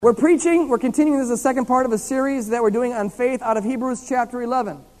We're continuing, this is the second part of a series that we're doing on faith out of Hebrews chapter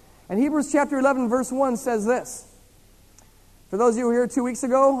 11. And Hebrews chapter 11 verse 1 says this. For those of you who were here 2 weeks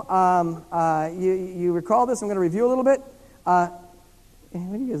ago, you recall this. I'm going to review a little bit. Where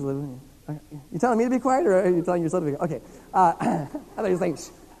do you guys live? You telling me to be quiet, or are you telling yourself to be quiet? Okay. I thought you were saying,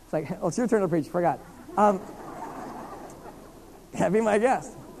 it's like, oh, it's your turn to preach. Forgot. Yeah, be my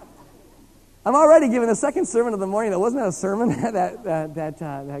guest. I'm already giving the second sermon of the morning. That wasn't a sermon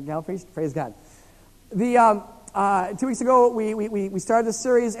that gal preached. Praise God. 2 weeks ago, we started this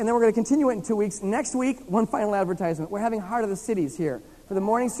series, and then we're going to continue it in 2 weeks. Next week, one final advertisement. We're having Heart of the Cities here for the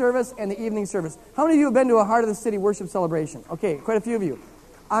morning service and the evening service. How many of you have been to a Heart of the City worship celebration? Okay, quite a few of you.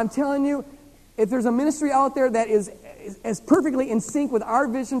 I'm telling you, if there's a ministry out there that is perfectly in sync with our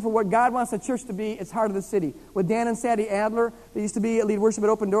vision for what God wants the church to be, it's Heart of the City. With Dan and Sadie Adler, they used to be lead worship at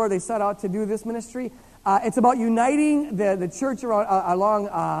Open Door. They set out to do this ministry. It's about uniting the church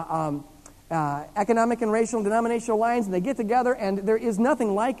along economic and racial and denominational lines, and they get together, and there is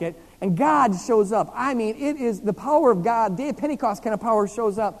nothing like it, and God shows up. I mean, it is the power of God. Day of Pentecost kind of power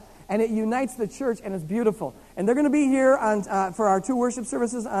shows up, and it unites the church, and it's beautiful. And they're going to be here for our 2 worship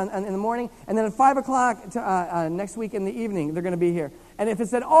services in the morning, and then at 5 o'clock next week in the evening, they're going to be here. And if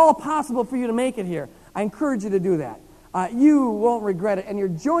it's at all possible for you to make it here, I encourage you to do that. You won't regret it, and you're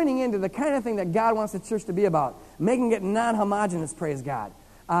joining into the kind of thing that God wants the church to be about, making it non-homogeneous, praise God,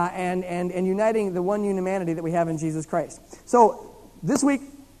 and uniting the one humanity that we have in Jesus Christ. So this week,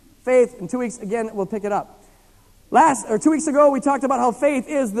 faith, in 2 weeks, again, we'll pick it up. 2 weeks ago, we talked about how faith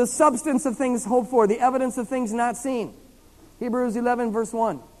is the substance of things hoped for, the evidence of things not seen. Hebrews 11, verse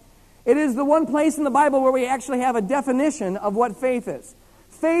 1. It is the one place in the Bible where we actually have a definition of what faith is.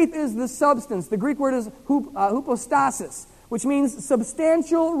 Faith is the substance. The Greek word is hypostasis, which means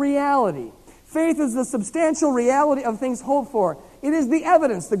substantial reality. Faith is the substantial reality of things hoped for. It is the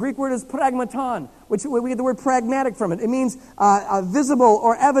evidence. The Greek word is pragmaton, which we get the word pragmatic from it. It means visible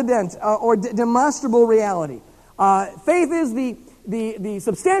or evident or demonstrable reality. Faith is the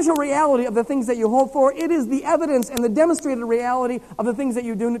substantial reality of the things that you hope for. It is the evidence and the demonstrated reality of the things that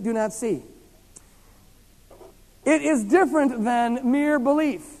you do not see. It is different than mere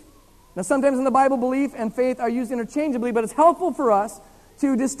belief. Now, sometimes in the Bible, belief and faith are used interchangeably, but it's helpful for us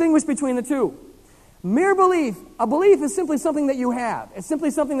to distinguish between the two. Mere belief, a belief is simply something that you have. It's simply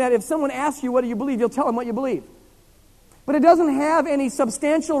something that if someone asks you what do you believe, you'll tell them what you believe. But it doesn't have any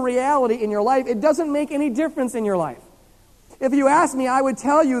substantial reality in your life. It doesn't make any difference in your life. If you ask me, I would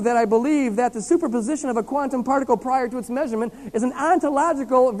tell you that I believe that the superposition of a quantum particle prior to its measurement is an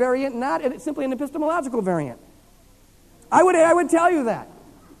ontological variant, not simply an epistemological variant. I would tell you that.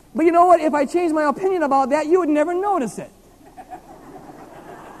 But you know what? If I changed my opinion about that, you would never notice it.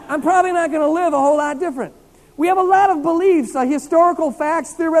 I'm probably not going to live a whole lot different. We have a lot of beliefs, historical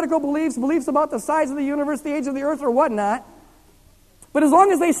facts, theoretical beliefs, beliefs about the size of the universe, the age of the earth, or whatnot. But as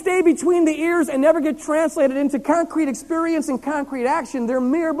long as they stay between the ears and never get translated into concrete experience and concrete action, they're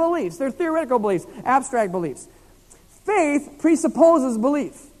mere beliefs. They're theoretical beliefs, abstract beliefs. Faith presupposes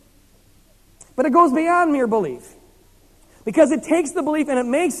belief. But it goes beyond mere belief. Because it takes the belief and it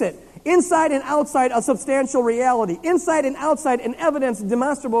makes it inside and outside a substantial reality. Inside and outside an evidence,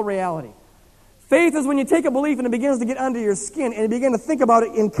 demonstrable reality. Faith is when you take a belief and it begins to get under your skin and you begin to think about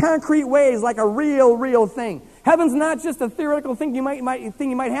it in concrete ways like a real thing. Heaven's not just a theoretical thing you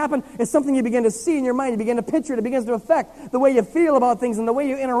might happen. It's something you begin to see in your mind. You begin to picture it. It begins to affect the way you feel about things and the way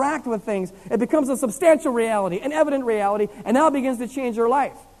you interact with things. It becomes a substantial reality, an evident reality, and now it begins to change your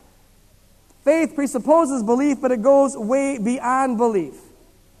life. Faith presupposes belief, but it goes way beyond belief.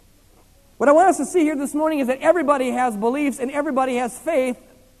 What I want us to see here this morning is that everybody has beliefs and everybody has faith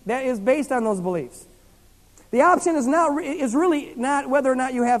that is based on those beliefs. The option is really not whether or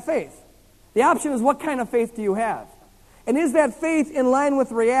not you have faith. The option is what kind of faith do you have? And is that faith in line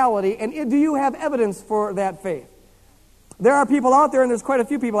with reality? And do you have evidence for that faith? There are people out there, and there's quite a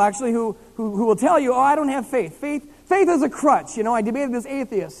few people actually, who will tell you, I don't have faith. Faith is a crutch. You know, I debated this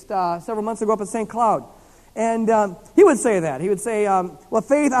atheist several months ago up at St. Cloud. And he would say that. He would say,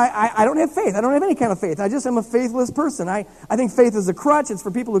 faith, I don't have faith. I don't have any kind of faith. I just am a faithless person. I think faith is a crutch. It's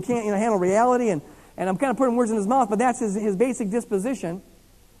for people who can't handle reality. And I'm kind of putting words in his mouth, but that's his basic disposition.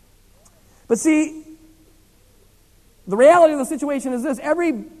 But see, the reality of the situation is this.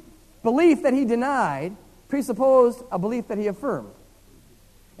 Every belief that he denied presupposed a belief that he affirmed.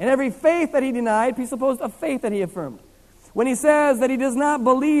 And every faith that he denied presupposed a faith that he affirmed. When he says that he does not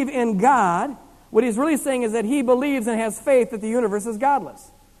believe in God, what he's really saying is that he believes and has faith that the universe is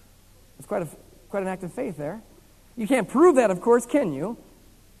godless. It's quite an act of faith there. You can't prove that, of course, can you?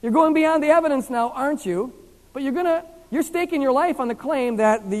 You're going beyond the evidence now, aren't you? But you're going to You're staking your life on the claim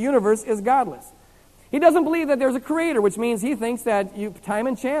that the universe is godless. He doesn't believe that there's a creator, which means he thinks that time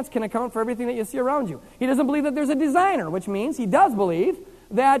and chance can account for everything that you see around you. He doesn't believe that there's a designer, which means he does believe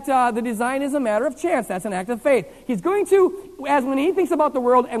that the design is a matter of chance. That's an act of faith. He's going to, as when he thinks about the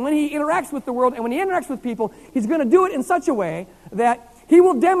world and when he interacts with the world and when he interacts with people, he's going to do it in such a way that he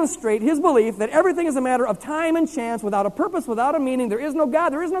will demonstrate his belief that everything is a matter of time and chance, without a purpose, without a meaning. There is no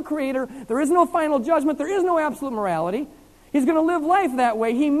God, there is no creator, there is no final judgment, there is no absolute morality. He's going to live life that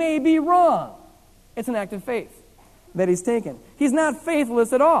way. He may be wrong. It's an act of faith that he's taken. He's not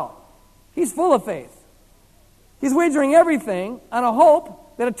faithless at all. He's full of faith. He's wagering everything on a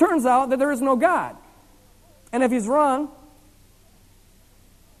hope that it turns out that there is no God. And if he's wrong,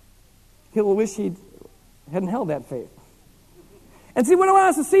 he'll wish he hadn't held that faith. And see, what I want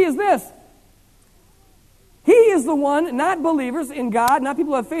us to see is this. He is the one, not believers in God, not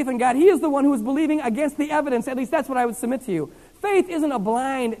people who have faith in God. He is the one who is believing against the evidence. At least that's what I would submit to you. Faith isn't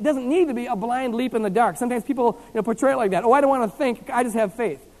it doesn't need to be a blind leap in the dark. Sometimes people portray it like that. Oh, I don't want to think, I just have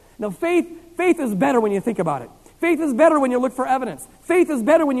faith. No, faith is better when you think about it. Faith is better when you look for evidence. Faith is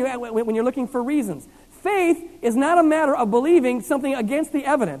better when you're looking for reasons. Faith is not a matter of believing something against the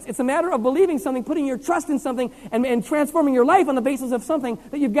evidence. It's a matter of believing something, putting your trust in something, and transforming your life on the basis of something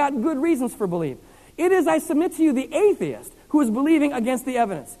that you've got good reasons for belief. It is, I submit to you, the atheist who is believing against the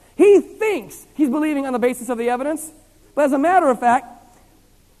evidence. He thinks he's believing on the basis of the evidence, but as a matter of fact,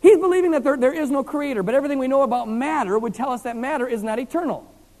 he's believing that there is no creator, but everything we know about matter would tell us that matter is not eternal.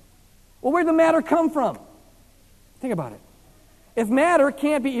 Well, where did the matter come from? Think about it. If matter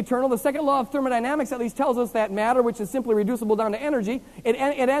can't be eternal, the second law of thermodynamics at least tells us that matter, which is simply reducible down to energy, it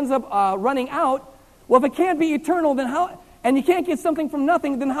ends up running out. Well, if it can't be eternal, then how? And you can't get something from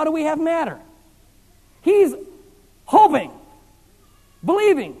nothing, then how do we have matter? He's hoping,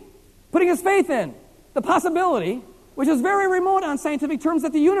 believing, putting his faith in the possibility, which is very remote on scientific terms,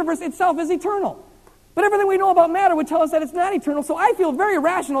 that the universe itself is eternal. But everything we know about matter would tell us that it's not eternal, so I feel very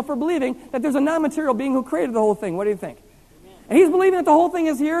rational for believing that there's a non-material being who created the whole thing. What do you think? And he's believing that the whole thing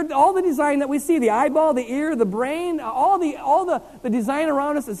is here. All the design that we see, the eyeball, the ear, the brain, all the design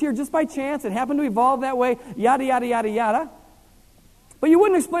around us is here just by chance. It happened to evolve that way, yada, yada, yada, yada. But you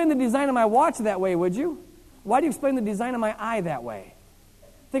wouldn't explain the design of my watch that way, would you? Why do you explain the design of my eye that way?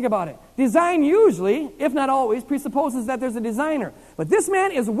 Think about it. Design usually, if not always, presupposes that there's a designer. But this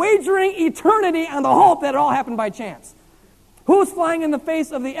man is wagering eternity on the hope that it all happened by chance. Who's flying in the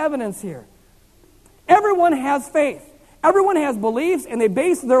face of the evidence here? Everyone has faith. Everyone has beliefs, and they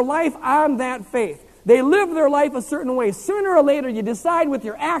base their life on that faith. They live their life a certain way. Sooner or later, you decide with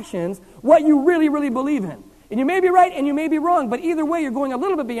your actions what you really, really believe in. And you may be right and you may be wrong, but either way, you're going a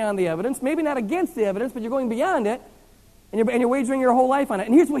little bit beyond the evidence. Maybe not against the evidence, but you're going beyond it, and you're wagering your whole life on it.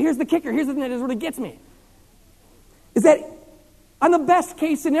 And here's the kicker. Here's the thing that really gets me. Is that on the best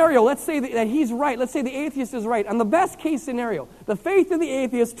case scenario, let's say that he's right. Let's say the atheist is right. On the best case scenario, the faith of the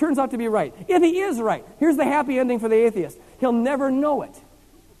atheist turns out to be right. If he is right, here's the happy ending for the atheist. He'll never know it.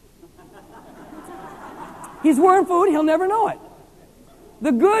 He's worm food. He'll never know it.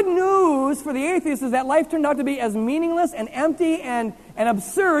 The good news for the atheist is that life turned out to be as meaningless and empty and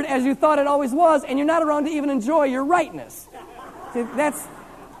absurd as you thought it always was, and you're not around to even enjoy your rightness. See,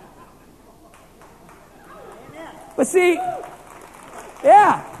 but see,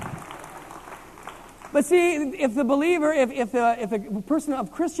 yeah. But see, if the believer, if the person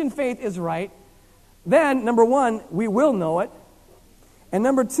of Christian faith is right, then, number one, we will know it. And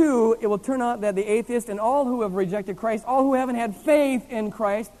number two, it will turn out that the atheist and all who have rejected Christ, all who haven't had faith in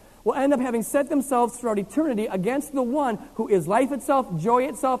Christ, will end up having set themselves throughout eternity against the one who is life itself, joy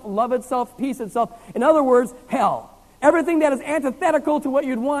itself, love itself, peace itself. In other words, hell. Everything that is antithetical to what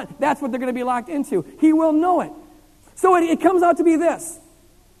you'd want, that's what they're going to be locked into. He will know it. So it comes out to be this.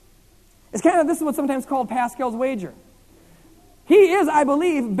 This is what's sometimes called Pascal's wager. He is, I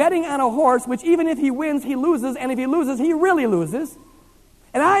believe, betting on a horse, which even if he wins, he loses, and if he loses, he really loses.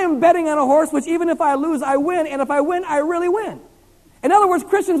 And I am betting on a horse, which even if I lose, I win, and if I win, I really win. In other words,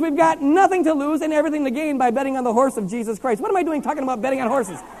 Christians, we've got nothing to lose and everything to gain by betting on the horse of Jesus Christ. What am I doing talking about betting on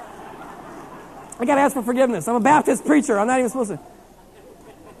horses? I got to ask for forgiveness. I'm a Baptist preacher. I'm not even supposed to.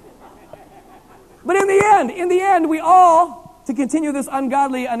 But in the end, we all, to continue this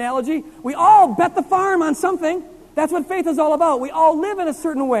ungodly analogy, we all bet the farm on something. That's what faith is all about. We all live in a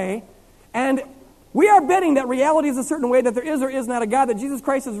certain way, and we are betting that reality is a certain way, that there is or is not a God, that Jesus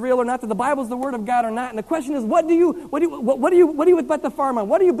Christ is real or not, that the Bible is the Word of God or not. And the question is, what do you bet the farm on?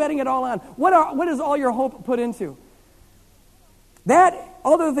 What are you betting it all on? What is all your hope put into? That,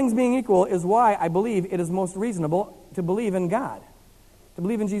 all other things being equal, is why I believe it is most reasonable to believe in God. to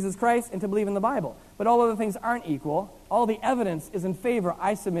believe in Jesus Christ and to believe in the Bible. But all other things aren't equal. All the evidence is in favor,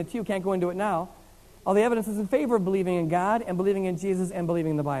 I submit to you, can't go into it now. All the evidence is in favor of believing in God and believing in Jesus and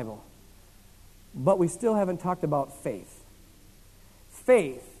believing in the Bible. But we still haven't talked about faith.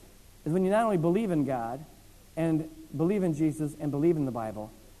 Faith is when you not only believe in God and believe in Jesus and believe in the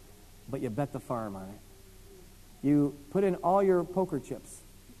Bible, but you bet the farm on it. You put in all your poker chips.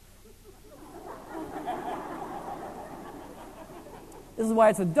 This is why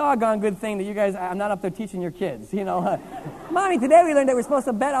it's a doggone good thing that you guys, I'm not up there teaching your kids, Mommy, today we learned that we're supposed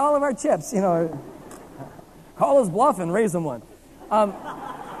to bet all of our chips, Call his bluff and raise him one.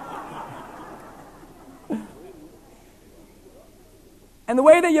 And the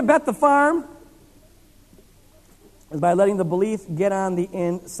way that you bet the farm is by letting the belief get on the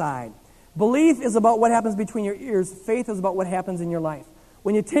inside. Belief is about what happens between your ears. Faith is about what happens in your life.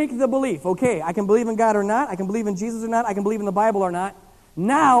 When you take the belief, okay, I can believe in God or not, I can believe in Jesus or not, I can believe in the Bible or not,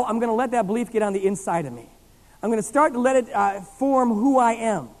 now I'm going to let that belief get on the inside of me. I'm going to start to let it form who I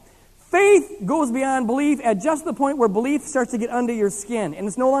am. Faith goes beyond belief at just the point where belief starts to get under your skin, and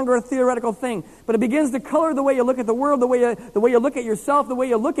it's no longer a theoretical thing, but it begins to color the way you look at the world, the way you look at yourself, the way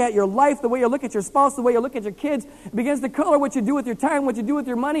you look at your life, the way you look at your spouse, the way you look at your kids. It begins to color what you do with your time, what you do with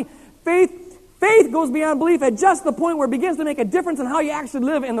your money. Faith goes beyond belief at just the point where it begins to make a difference in how you actually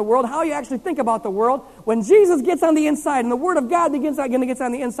live in the world, how you actually think about the world. When Jesus gets on the inside and the Word of God gets on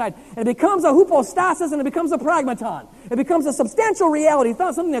the inside, and it becomes a hypostasis and it becomes a pragmaton. It becomes a substantial reality. It's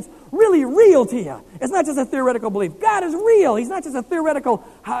not something that's really real to you. It's not just a theoretical belief. God is real. He's not just a theoretical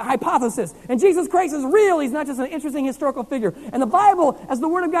hypothesis. And Jesus Christ is real. He's not just an interesting historical figure. And the Bible, as the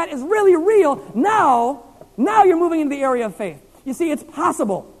Word of God, is really real. Now you're moving into the area of faith. You see, it's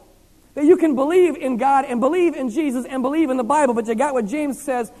possible that you can believe in God and believe in Jesus and believe in the Bible, but you got what James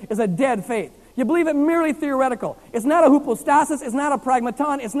says is a dead faith. You believe it merely theoretical. It's not a hypostasis. It's not a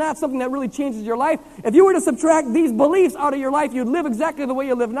pragmaton. It's not something that really changes your life. If you were to subtract these beliefs out of your life, you'd live exactly the way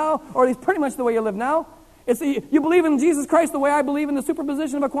you live now, or at least pretty much the way you live now. You believe in Jesus Christ the way I believe in the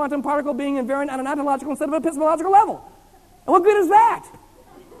superposition of a quantum particle being invariant on an ontological instead of an epistemological level. And what good is that?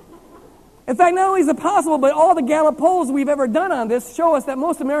 In fact, not only is it possible, but all the Gallup polls we've ever done on this show us that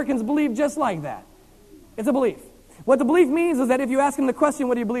most Americans believe just like that. It's a belief. What the belief means is that if you ask them the question,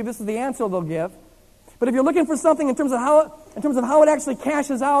 what do you believe, this is the answer they'll give. But if you're looking for something in terms of how it actually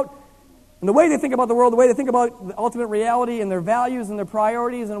cashes out, and the way they think about the world, the way they think about the ultimate reality and their values and their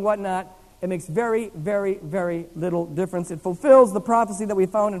priorities and whatnot, it makes very, very, very little difference. It fulfills the prophecy that we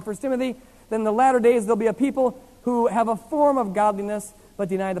found in 1 Timothy. Then in the latter days, there'll be a people who have a form of godliness, but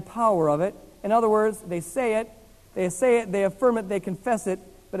deny the power of it. In other words, they say it, they affirm it, they confess it,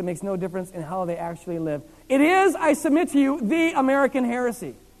 but it makes no difference in how they actually live. It is, I submit to you, the American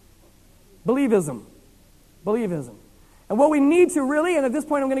heresy. Believism. And what we need to really, and at this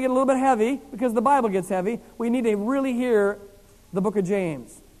point I'm going to get a little bit heavy, because the Bible gets heavy, we need to really hear the book of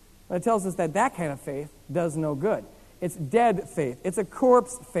James. And it tells us that kind of faith does no good. It's dead faith. It's a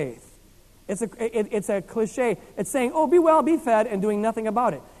corpse faith. It's a cliche. It's saying, be well, be fed, and doing nothing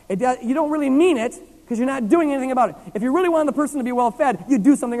about it. You don't really mean it because you're not doing anything about it. If you really wanted the person to be well fed, you'd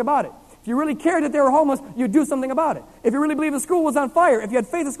do something about it. If you really cared that they were homeless, you'd do something about it. If you really believed the school was on fire, if you had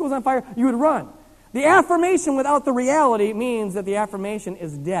faith the school was on fire, you would run. The affirmation without the reality means that the affirmation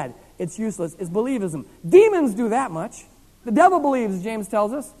is dead. It's useless. It's believism. Demons do that much. The devil believes, James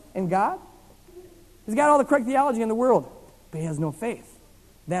tells us, in God. He's got all the correct theology in the world, but he has no faith.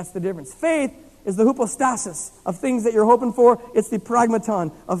 That's the difference. Faith is the hypostasis of things that you're hoping for. It's the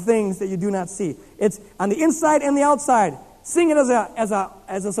pragmaton of things that you do not see. It's on the inside and the outside. Seeing it as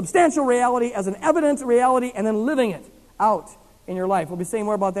a substantial reality, as an evident reality, and then living it out in your life. We'll be saying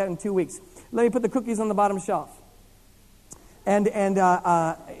more about that in 2 weeks. Let me put the cookies on the bottom shelf. And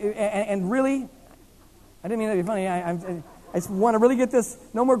really, I didn't mean that to be funny. I just want to really get this.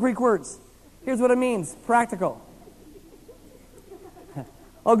 No more Greek words. Here's what it means. Practical.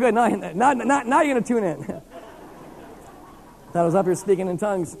 Oh, good. Now you're going to tune in. Thought I was up here speaking in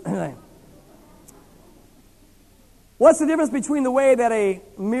tongues. What's the difference between the way that a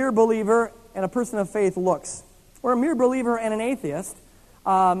mere believer and a person of faith looks? Or a mere believer and an atheist,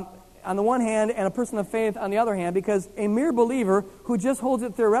 on the one hand, and a person of faith on the other hand, because a mere believer who just holds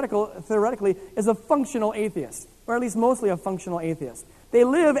it theoretically is a functional atheist, or at least mostly a functional atheist. They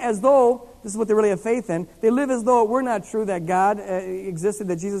live as though, this is what they really have faith in, they live as though it were not true that God existed,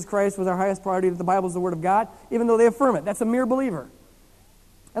 that Jesus Christ was our highest priority, that the Bible is the Word of God, even though they affirm it. That's a mere believer.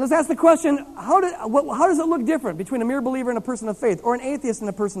 And let's ask the question, how does it look different between a mere believer and a person of faith, or an atheist and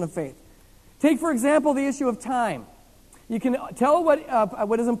a person of faith? Take, for example, the issue of time. You can tell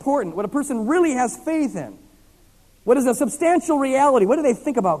what is important, what a person really has faith in. What is a substantial reality? What do they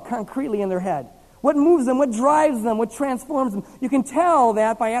think about concretely in their head? What moves them? What drives them? What transforms them? You can tell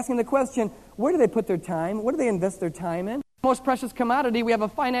that by asking the question, where do they put their time? What do they invest their time in? Most precious commodity, we have a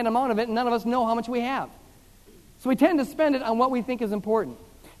finite amount of it, and none of us know how much we have. So we tend to spend it on what we think is important.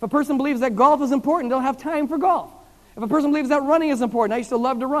 If a person believes that golf is important, they'll have time for golf. If a person believes that running is important, I used to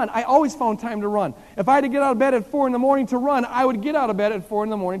love to run. I always found time to run. If I had to get out of bed at 4 in the morning to run, I would get out of bed at 4 in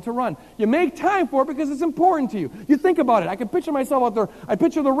the morning to run. You make time for it because it's important to you. You think about it. I can picture myself out there. I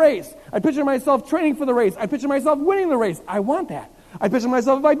picture the race. I picture myself training for the race. I picture myself winning the race. I want that. I picture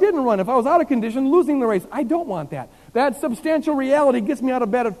myself if I didn't run, if I was out of condition, losing the race. I don't want that. That substantial reality gets me out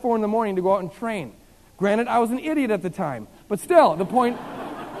of bed at 4 in the morning to go out and train. Granted, I was an idiot at the time. But still, the point,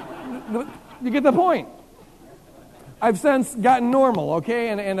 you get the point. I've since gotten normal, okay,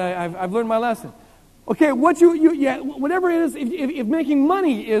 and I've learned my lesson. Okay, whatever it is, if making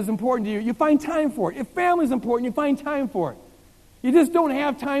money is important to you, you find time for it. If family is important, you find time for it. You just don't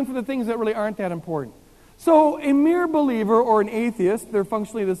have time for the things that really aren't that important. So a mere believer or an atheist, they're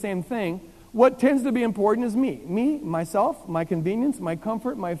functionally the same thing. What tends to be important is me, myself, my convenience, my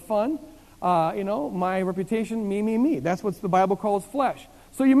comfort, my fun, my reputation, me. That's what the Bible calls flesh.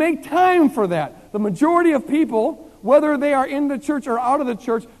 So you make time for that. The majority of people, whether they are in the church or out of the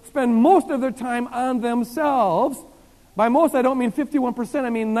church, spend most of their time on themselves. By most, I don't mean 51%, I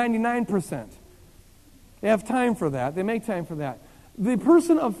mean 99%. They have time for that. They make time for that. The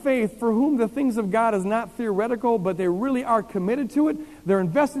person of faith for whom the things of God is not theoretical, but they really are committed to it, they're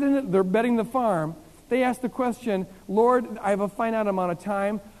invested in it, they're betting the farm, they ask the question, Lord, I have a finite amount of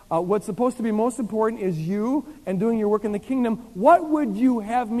time. What's supposed to be most important is you and doing your work in the kingdom. What would you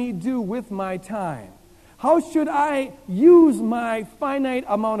have me do with my time? How should I use my finite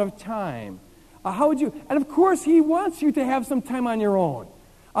amount of time? How would you? And of course, He wants you to have some time on your own.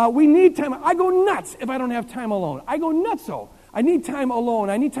 We need time. I go nuts if I don't have time alone. I go nutso. I need time alone.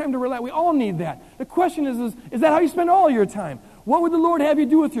 I need time to relax. We all need that. The question is that how you spend all your time? What would the Lord have you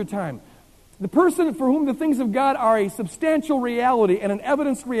do with your time? The person for whom the things of God are a substantial reality and an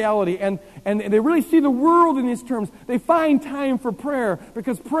evidenced reality, and they really see the world in these terms, they find time for prayer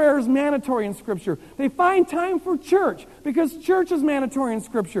because prayer is mandatory in Scripture. They find time for church because church is mandatory in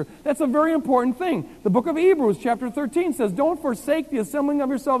Scripture. That's a very important thing. The book of Hebrews, chapter 13, says, don't forsake the assembling of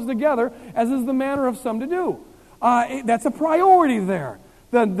yourselves together, as is the manner of some to do. That's a priority there.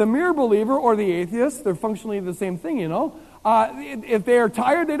 The mere believer or the atheist, they're functionally the same thing, if they are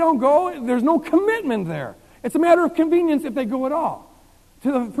tired, they don't go. There's no commitment there. It's a matter of convenience if they go at all.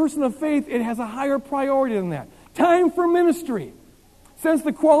 To the person of faith, it has a higher priority than that. Time for ministry. Since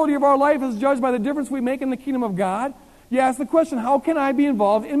the quality of our life is judged by the difference we make in the kingdom of God, you ask the question, how can I be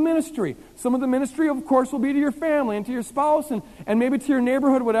involved in ministry? Some of the ministry, of course, will be to your family and to your spouse and maybe to your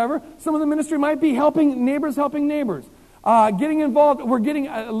neighborhood, whatever. Some of the ministry might be helping neighbors. Getting involved, we're getting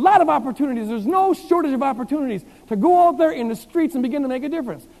a lot of opportunities. There's no shortage of opportunities to go out there in the streets and begin to make a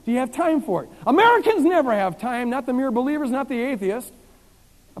difference. Do you have time for it? Americans never have time, not the mere believers, not the atheists.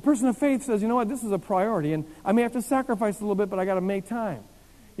 A person of faith says, you know what, this is a priority, and I may have to sacrifice a little bit, but I got to make time.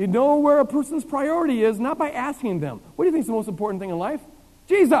 You know where a person's priority is, not by asking them, what do you think is the most important thing in life?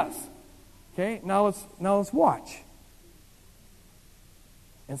 Jesus. Okay, now let's watch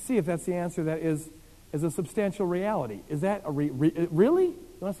and see if that's the answer that is a substantial reality. Is that a really? You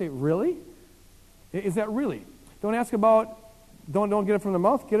want to say really? Is that really? Don't ask about, don't get it from their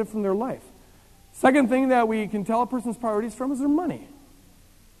mouth, get it from their life. Second thing that we can tell a person's priorities from is their money.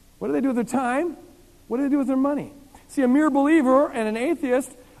 What do they do with their time? What do they do with their money? See, a mere believer and an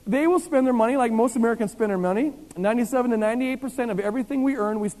atheist, they will spend their money like most Americans spend their money. 97 to 98% of everything we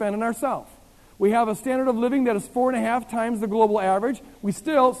earn, we spend on ourselves. We have a standard of living that is 4.5 times the global average. We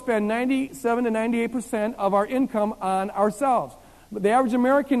still spend 97 to 98% of our income on ourselves. But the average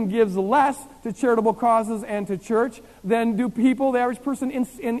American gives less to charitable causes and to church than do people, the average person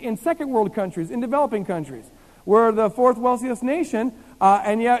in second world countries, in developing countries. We're the fourth wealthiest nation,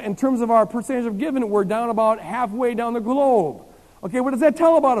 and yet in terms of our percentage of giving, we're down about halfway down the globe. Okay, what does that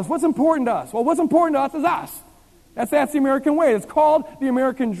tell about us? What's important to us? Well, what's important to us is us. That's the American way. It's called the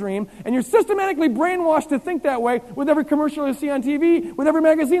American dream. And you're systematically brainwashed to think that way with every commercial you see on TV, with every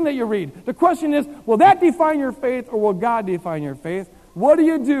magazine that you read. The question is, will that define your faith or will God define your faith? What do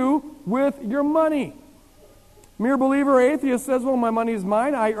you do with your money? Mere believer or atheist says, well, my money is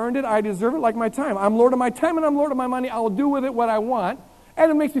mine. I earned it. I deserve it like my time. I'm Lord of my time and I'm Lord of my money. I will do with it what I want.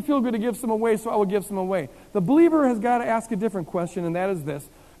 And it makes me feel good to give some away, so I will give some away. The believer has got to ask a different question, and that is this.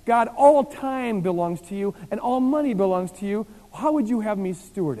 God, all time belongs to you, and all money belongs to you. How would you have me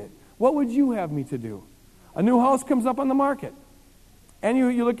steward it? What would you have me to do? A new house comes up on the market. And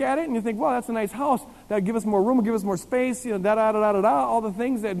you look at it and you think, well, that's a nice house. That'd give us more room, give us more space, all the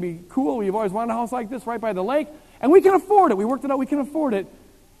things that'd be cool. We've always wanted a house like this right by the lake. And we can afford it. We worked it out. We can afford it.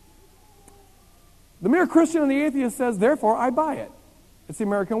 The mere Christian and the atheist says, therefore, I buy it. It's the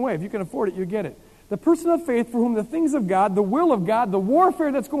American way. If you can afford it, you get it. The person of faith for whom the things of God, the will of God, the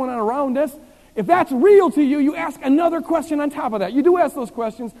warfare that's going on around us, if that's real to you, you ask another question on top of that. You do ask those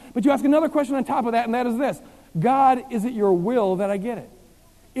questions, but you ask another question on top of that, and that is this. God, is it your will that I get it?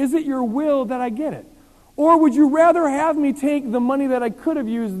 Is it your will that I get it? Or would you rather have me take the money that I could have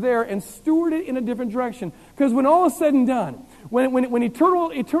used there and steward it in a different direction? Because when all is said and done, when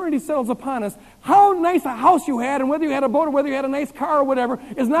eternity settles upon us, how nice a house you had, and whether you had a boat or whether you had a nice car or whatever,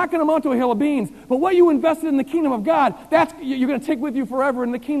 is not going to amount to a hill of beans. But what you invested in the kingdom of God, that's you're going to take with you forever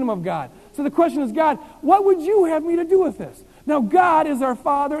in the kingdom of God. So the question is, God, what would you have me to do with this? Now, God is our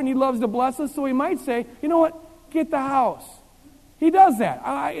Father, and He loves to bless us, so He might say, you know what, get the house. He does that.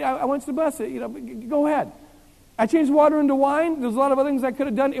 I want you to bless it. Go ahead. I changed water into wine. There's a lot of other things I could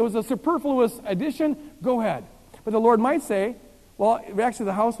have done. It was a superfluous addition. Go ahead. But the Lord might say, well, actually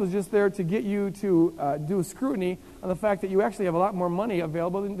the house was just there to get you to do a scrutiny on the fact that you actually have a lot more money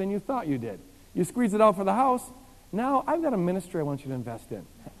available than you thought you did. You squeezed it out for the house. Now I've got a ministry I want you to invest in.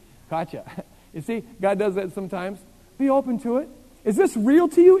 Gotcha. You see, God does that sometimes. Be open to it. Is this real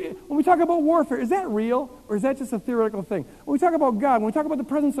to you? When we talk about warfare, is that real, or is that just a theoretical thing? When we talk about God, when we talk about the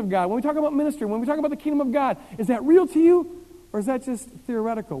presence of God, when we talk about ministry, when we talk about the kingdom of God, is that real to you, or is that just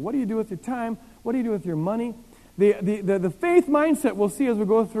theoretical? What do you do with your time? What do you do with your money? The faith mindset we'll see as we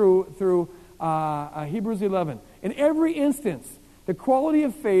go through Hebrews 11. In every instance, the quality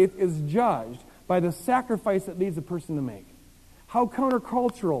of faith is judged by the sacrifice that leads a person to make. How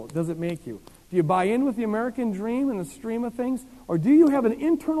countercultural does it make you? Do you buy in with the American dream and the stream of things? Or do you have an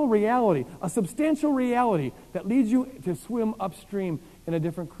internal reality, a substantial reality that leads you to swim upstream in a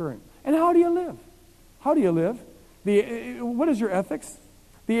different current? And how do you live? How do you live? What is your ethics?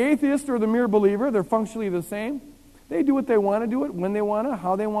 The atheist or the mere believer, they're functionally the same. They do what they want to do it, when they want to,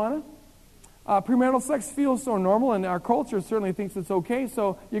 how they want to. Premarital sex feels so normal, and our culture certainly thinks it's okay,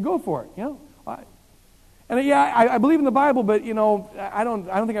 so you go for it, I believe in the Bible, but, I don't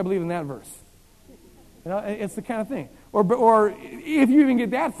think I believe in that verse. It's the kind of thing. Or if you even get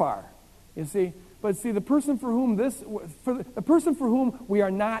that far, you see. But see, the person for whom we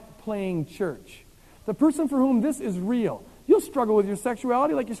are not playing church, the person for whom this is real. You'll struggle with your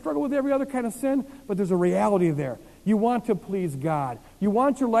sexuality like you struggle with every other kind of sin, but there's a reality there. You want to please God. You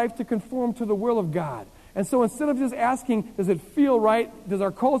want your life to conform to the will of God. And so instead of just asking, does it feel right? Does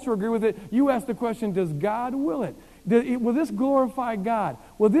our culture agree with it? You ask the question, does God will it? Will this glorify God?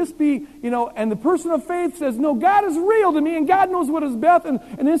 Will this be, and the person of faith says, no, God is real to me, and God knows what is best, and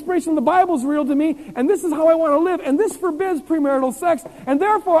the inspiration of the Bible is real to me, and this is how I want to live, and this forbids premarital sex, and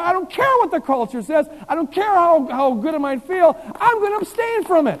therefore I don't care what the culture says, I don't care how good it might feel, I'm going to abstain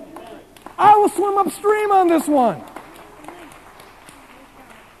from it. I will swim upstream on this one.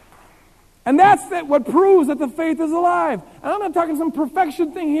 And that's what proves that the faith is alive. And I'm not talking some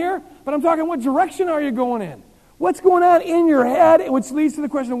perfection thing here, but I'm talking what direction are you going in? What's going on in your head, which leads to the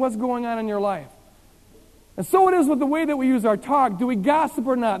question of what's going on in your life. And so it is with the way that we use our talk. Do we gossip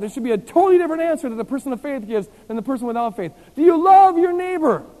or not? There should be a totally different answer that the person of faith gives than the person without faith. Do you love your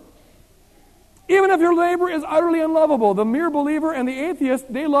neighbor? Even if your neighbor is utterly unlovable, the mere believer and the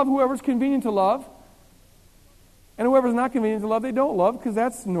atheist, they love whoever's convenient to love. And whoever's not convenient to love, they don't love, because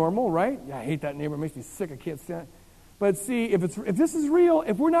that's normal, right? Yeah, I hate that neighbor. It makes me sick. I can't stand it. But see, if this is real,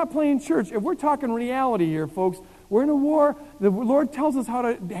 if we're not playing church, if we're talking reality here, folks, we're in a war. The Lord tells us how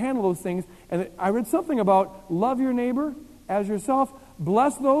to handle those things. And I read something about love your neighbor as yourself.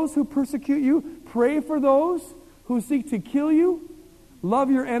 Bless those who persecute you. Pray for those who seek to kill you.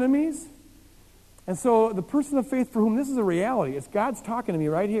 Love your enemies. And so the person of faith for whom this is a reality, it's God's talking to me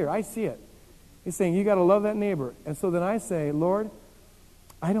right here. I see it. He's saying, you got to love that neighbor. And so then I say, Lord,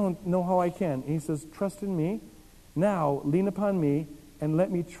 I don't know how I can. And He says, trust in me. Now, lean upon me and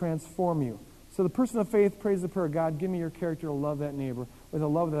let me transform you. So the person of faith prays the prayer, God, give me your character to love that neighbor with a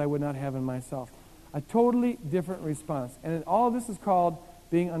love that I would not have in myself. A totally different response. And all of this is called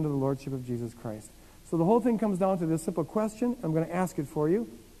being under the lordship of Jesus Christ. So the whole thing comes down to this simple question. I'm going to ask it for you.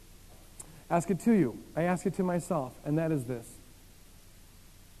 Ask it to you. I ask it to myself, and that is this.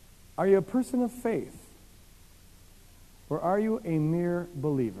 Are you a person of faith, or are you a mere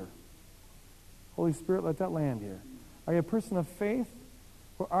believer? Holy Spirit, let that land here. Are you a person of faith,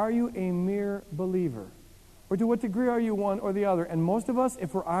 or are you a mere believer? Or to what degree are you one or the other? And most of us,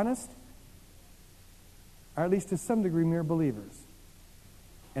 if we're honest, are at least to some degree mere believers.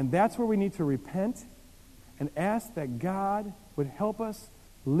 And that's where we need to repent, and ask that God would help us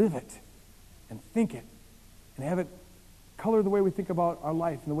live it and think it and have it color the way we think about our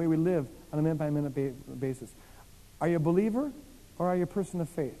life and the way we live on a minute-by-minute basis. Are you a believer or are you a person of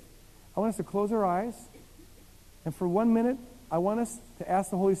faith? I want us to close our eyes, and for 1 minute, I want us to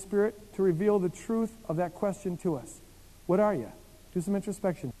ask the Holy Spirit to reveal the truth of that question to us. What are you? Do some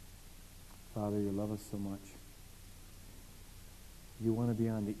introspection. Father, you love us so much. You want to be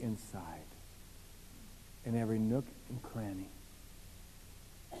on the inside, in every nook and cranny.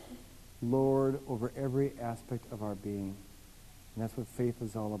 Lord, over every aspect of our being. And that's what faith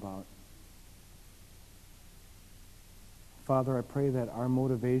is all about. Father, I pray that our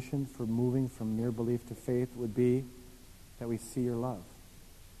motivation for moving from mere belief to faith would be that we see your love.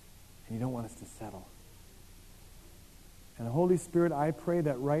 And you don't want us to settle. And Holy Spirit, I pray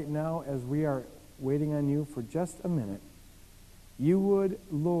that right now, as we are waiting on you for just a minute, you would,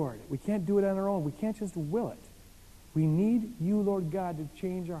 Lord, we can't do it on our own. We can't just will it. We need you, Lord God, to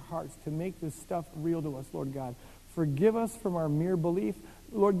change our hearts, to make this stuff real to us, Lord God. Forgive us from our mere belief.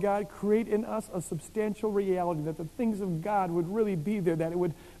 Lord God, create in us a substantial reality that the things of God would really be there, that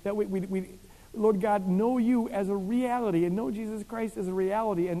we Lord God, know you as a reality and know Jesus Christ as a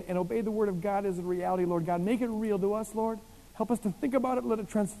reality and obey the Word of God as a reality, Lord God. Make it real to us, Lord. Help us to think about it. Let it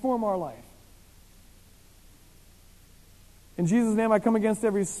transform our life. In Jesus' name, I come against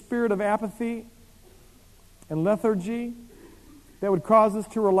every spirit of apathy and lethargy that would cause us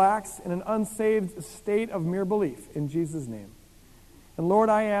to relax in an unsaved state of mere belief, in Jesus' name. And Lord,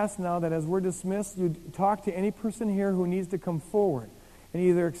 I ask now that as we're dismissed, you talk to any person here who needs to come forward and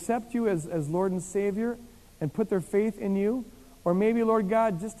either accept you as Lord and Savior and put their faith in you, or maybe, Lord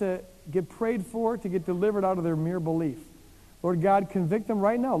God, just to get prayed for, to get delivered out of their mere belief. Lord God, convict them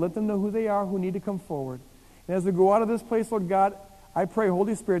right now. Let them know who they are, who need to come forward. And as we go out of this place, Lord God, I pray,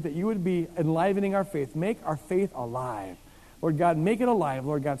 Holy Spirit, that you would be enlivening our faith. Make our faith alive. Lord God, make it alive.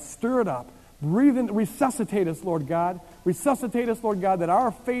 Lord God, stir it up. Breathe in, resuscitate us, Lord God. Resuscitate us, Lord God, that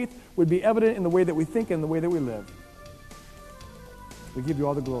our faith would be evident in the way that we think and the way that we live. We give you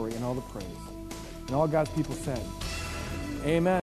all the glory and all the praise. And all God's people said, amen.